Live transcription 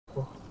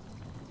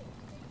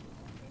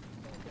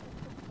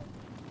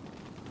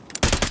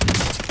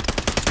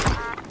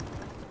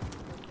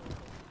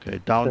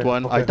Okay, downed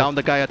one. Okay. I downed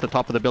the guy at the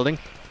top of the building.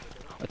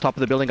 At top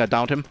of the building, I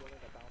downed him.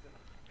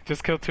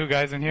 Just killed 2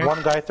 guys in here.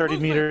 One guy 30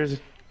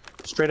 meters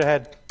straight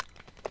ahead.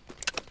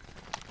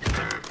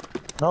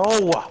 No!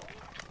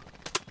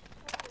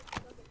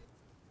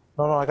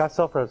 No, I got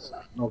self-res.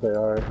 Okay,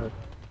 alright.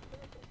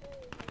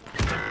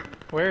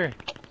 Where?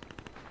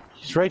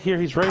 He's right here,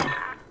 he's right.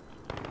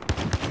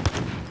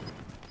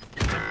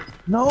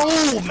 No,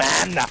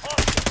 man!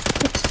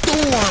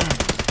 Storm!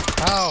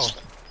 How?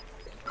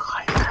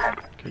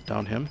 Okay,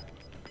 down him.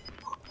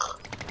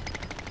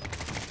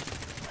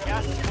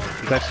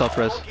 You guys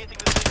self-res.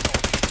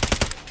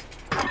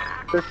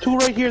 There's 2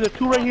 right here, there's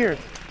 2 right here.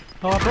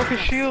 Oh, I broke his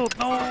shield.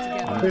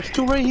 No. There's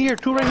 2 right here,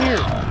 2 right here.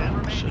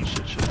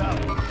 Shit.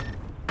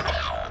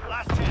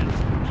 Last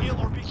chance. Kill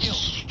or be killed.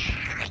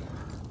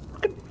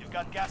 You've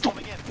got gas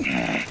coming in.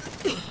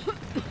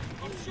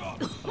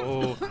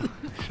 Oh,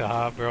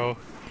 shot, bro.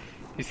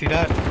 You see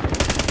that?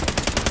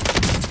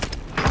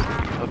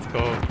 Let's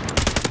go.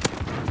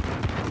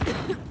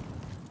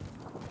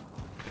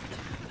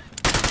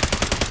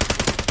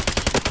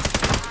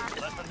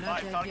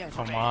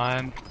 Come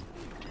on.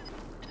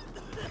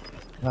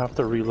 I have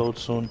to reload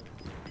soon.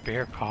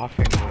 Bear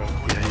coughing, bro.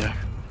 Yeah.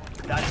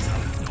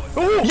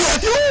 Oh, yes!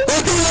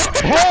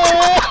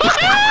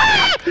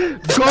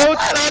 Goat!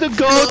 The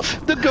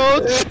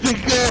goat!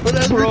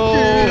 Bro!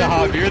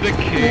 Stop, you're the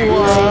king.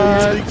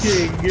 What?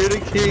 You're the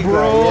king,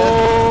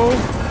 Bro!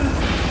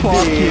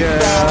 Fuck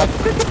yeah!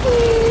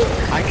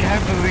 I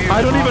can't believe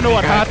I don't even know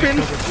what guys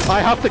happened.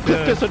 I have to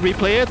clip this and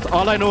replay it.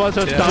 All I know is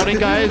I was downing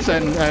guys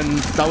and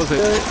that was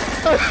it.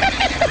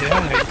 Yeah,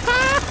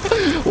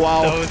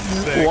 Wow. that was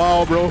sick.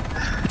 Wow, bro.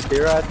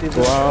 You're at the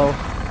Wow.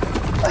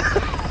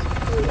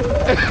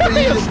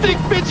 You stick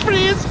bitch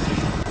freeze!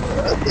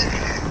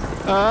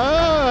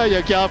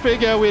 You can't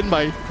figure win,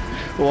 mate.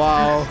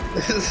 Wow.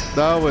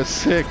 That was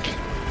sick.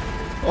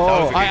 Oh,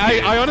 was a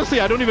good game. I honestly,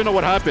 I don't even know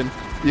what happened.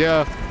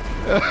 Yeah.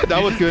 That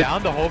You was just good.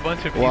 downed a whole bunch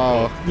of people.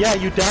 Wow. Yeah,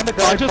 you downed the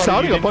guy. I just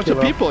downing a bunch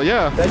of people,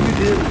 yeah. Then you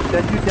did.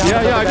 Then you downed Yeah,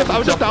 another guy I who was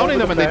just jumped downing over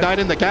them and the they fence. died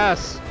in the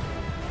gas.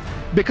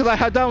 Because I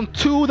had down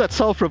 2 that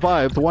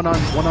self-revived, one on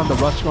the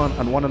restaurant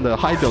and one on the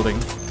high building.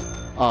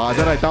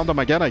 Then I downed them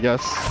again, I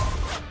guess.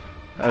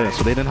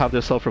 So they didn't have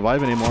their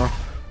self-revive anymore.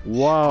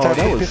 Wow,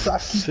 that was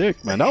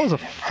sick, man. That was a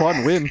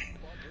fun win.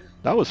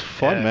 That was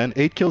fun, Yeah. man.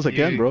 8 kills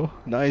again, bro. You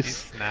Nice.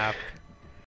 snapped.